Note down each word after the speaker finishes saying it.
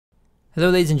Hello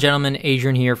ladies and gentlemen,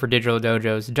 Adrian here for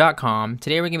digitaldojos.com.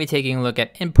 Today we're going to be taking a look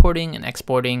at importing and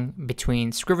exporting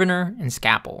between Scrivener and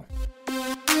Scapple.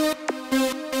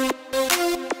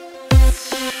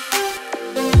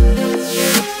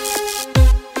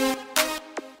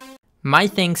 My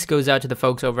thanks goes out to the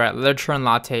folks over at Literature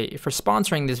Latte for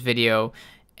sponsoring this video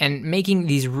and making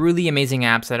these really amazing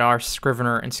apps that are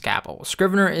Scrivener and Scapple.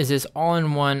 Scrivener is this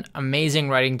all-in-one amazing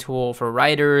writing tool for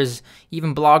writers,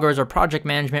 even bloggers or project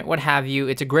management, what have you.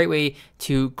 It's a great way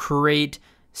to create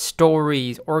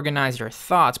stories, organize your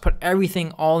thoughts, put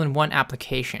everything all in one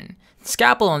application.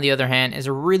 Scapple, on the other hand, is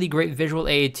a really great visual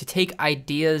aid to take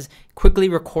ideas, quickly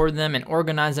record them, and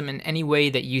organize them in any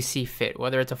way that you see fit.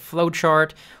 Whether it's a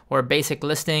flowchart or a basic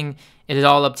listing, it is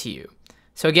all up to you.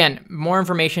 So again, more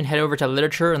information, head over to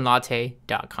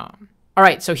literatureandlatte.com. All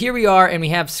right, so here we are, and we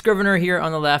have Scrivener here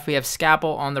on the left, we have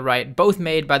Scapple on the right, both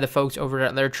made by the folks over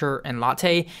at Literature and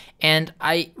Latte, and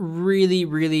I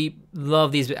really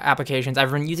love these applications.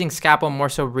 I've been using Scapple more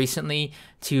so recently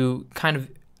to kind of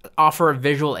offer a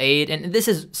visual aid, and this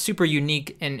is super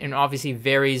unique and obviously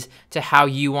varies to how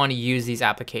you want to use these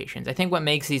applications. I think what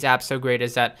makes these apps so great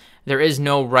is that there is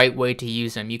no right way to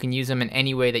use them. You can use them in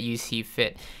any way that you see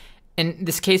fit. In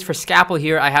this case for Scapple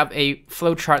here, I have a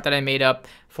flowchart that I made up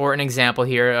for an example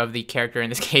here of the character, in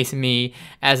this case me,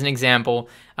 as an example.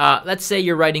 Let's say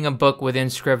you're writing a book within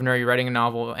Scrivener, you're writing a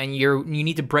novel, and you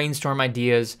need to brainstorm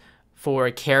ideas for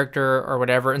a character or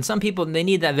whatever. And some people, they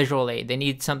need that visual aid. They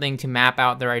need something to map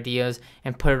out their ideas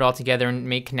and put it all together and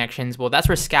make connections. Well, that's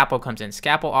where Scapple comes in.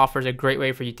 Scapple offers a great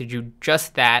way for you to do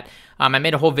just that. I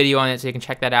made a whole video on it, so you can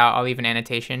check that out. I'll leave an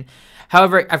annotation.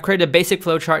 However, I've created a basic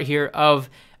flowchart here of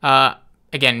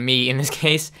again, me in this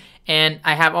case, and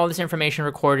I have all this information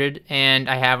recorded, and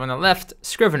I have on the left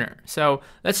Scrivener. So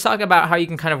let's talk about how you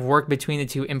can kind of work between the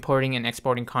two, importing and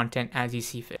exporting content as you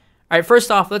see fit. All right, first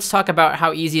off, let's talk about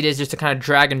how easy it is just to kind of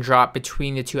drag and drop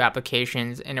between the two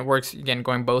applications, and it works, again,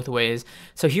 going both ways.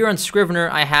 So here on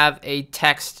Scrivener, I have a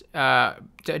text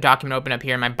document open up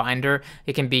here in my binder.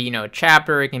 It can be, a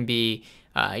chapter, it can be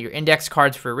your index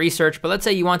cards for research, but let's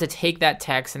say you want to take that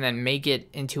text and then make it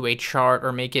into a chart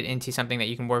or make it into something that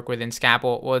you can work with in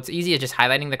Scapple. Well, it's easy as just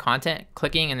highlighting the content,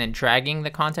 clicking, and then dragging the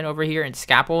content over here in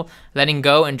Scapple, letting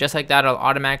go, and just like that, it'll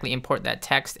automatically import that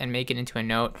text and make it into a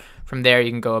note. From there,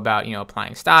 you can go about,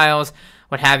 applying styles,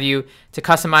 what have you, to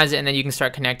customize it, and then you can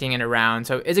start connecting it around.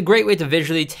 So it's a great way to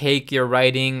visually take your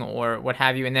writing or what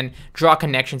have you and then draw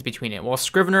connections between it. While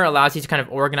Scrivener allows you to kind of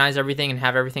organize everything and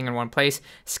have everything in one place,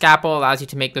 Scapple allows you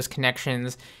to make those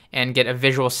connections and get a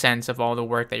visual sense of all the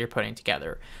work that you're putting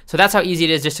together. So that's how easy it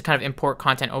is just to kind of import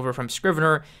content over from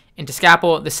Scrivener into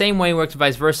Scapple. The same way works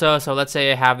vice versa. So let's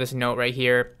say I have this note right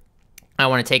here. I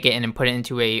want to take it and then put it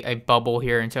into a bubble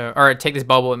here, or take this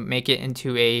bubble and make it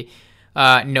into a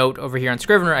note over here on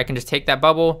Scrivener. I can just take that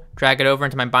bubble, drag it over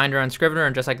into my binder on Scrivener,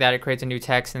 and just like that, it creates a new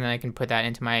text, and then I can put that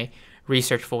into my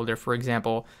research folder, for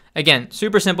example. Again,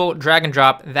 super simple, drag and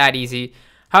drop, that easy.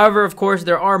 However, of course,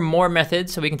 there are more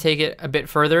methods, so we can take it a bit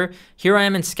further. Here I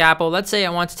am in Scapple. Let's say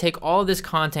I want to take all of this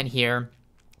content here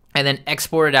and then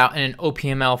export it out in an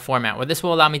OPML format. What this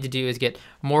will allow me to do is get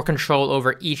more control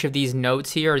over each of these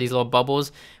notes here, or these little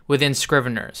bubbles within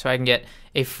Scrivener. So I can get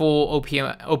a full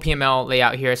OPML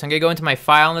layout here. So I'm gonna go into my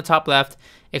file on the top left,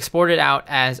 export it out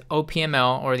as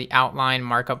OPML, or the outline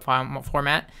markup file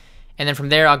format. And then from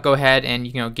there, I'll go ahead and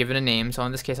give it a name. So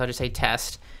in this case, I'll just say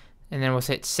test, and then we'll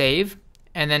hit save.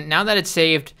 And then now that it's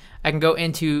saved, I can go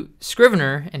into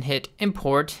Scrivener and hit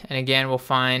import. And again, we'll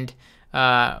find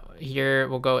here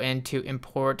we'll go into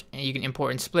import, and you can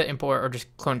import and split import or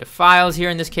just clone to files here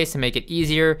in this case to make it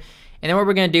easier. And then what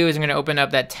we're going to do is I'm going to open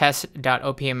up that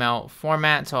test.opml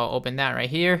format. So I'll open that right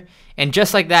here, and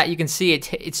just like that, you can see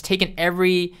it's taken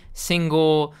every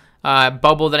single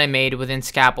bubble that I made within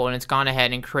Scapple, and it's gone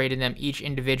ahead and created them each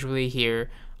individually here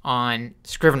on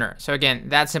Scrivener. So again,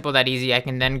 that simple, that easy. I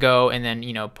can then go and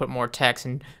then put more text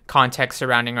and context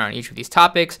surrounding around each of these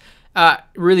topics.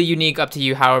 Really unique, up to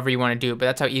you however you want to do it, but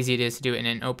that's how easy it is to do it in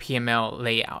an OPML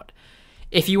layout.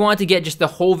 If you want to get just the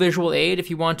whole visual aid, if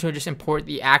you want to just import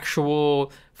the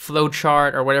actual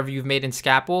flowchart or whatever you've made in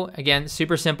Scapple, again,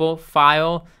 super simple,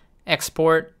 file,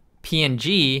 export,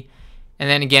 PNG, and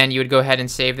then again, you would go ahead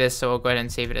and save this, so we'll go ahead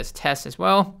and save it as test as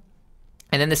well.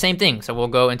 And then the same thing, so we'll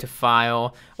go into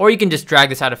file, or you can just drag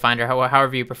this out of Finder,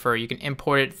 however you prefer. You can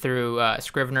import it through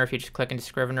Scrivener if you just click into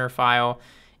Scrivener file,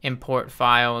 import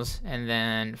files, and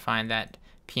then find that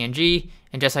PNG,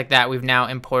 and just like that, we've now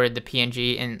imported the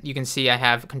PNG, and you can see I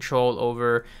have control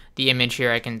over the image here.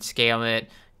 I can scale it,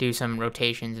 do some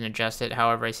rotations, and adjust it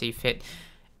however I see fit.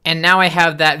 And now I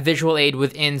have that visual aid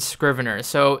within Scrivener.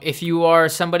 So if you are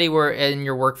somebody where in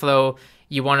your workflow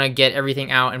you want to get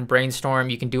everything out and brainstorm,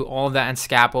 you can do all of that in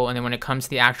Scapple. And then when it comes to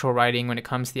the actual writing, when it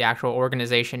comes to the actual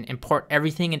organization, import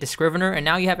everything into Scrivener. And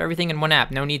now you have everything in one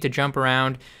app. No need to jump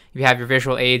around. You have your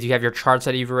visual aids. You have your charts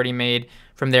that you've already made.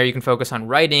 From there, you can focus on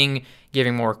writing,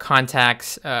 giving more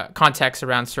context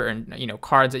around certain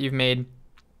cards that you've made.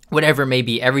 Whatever it may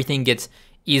be, everything gets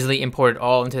easily imported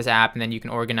all into this app, and then you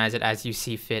can organize it as you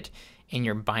see fit in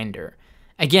your binder.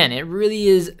 Again, it really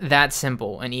is that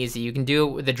simple and easy. You can do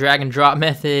it with the drag and drop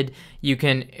method. You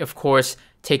can, of course,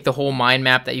 take the whole mind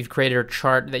map that you've created or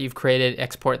chart that you've created,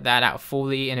 export that out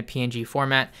fully in a PNG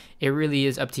format. It really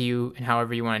is up to you and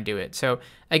however you want to do it. So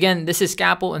again, this is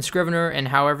Scapple and Scrivener, and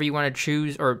however you want to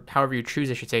choose, or however you choose,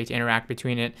 I should say, to interact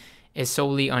between it is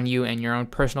solely on you and your own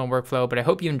personal workflow. But I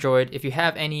hope you enjoyed. If you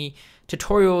have any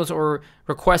tutorials or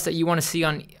requests that you want to see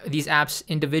on these apps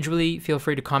individually, feel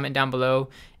free to comment down below,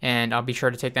 and I'll be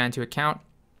sure to take that into account.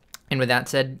 And with that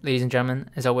said, ladies and gentlemen,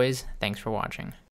 as always, thanks for watching.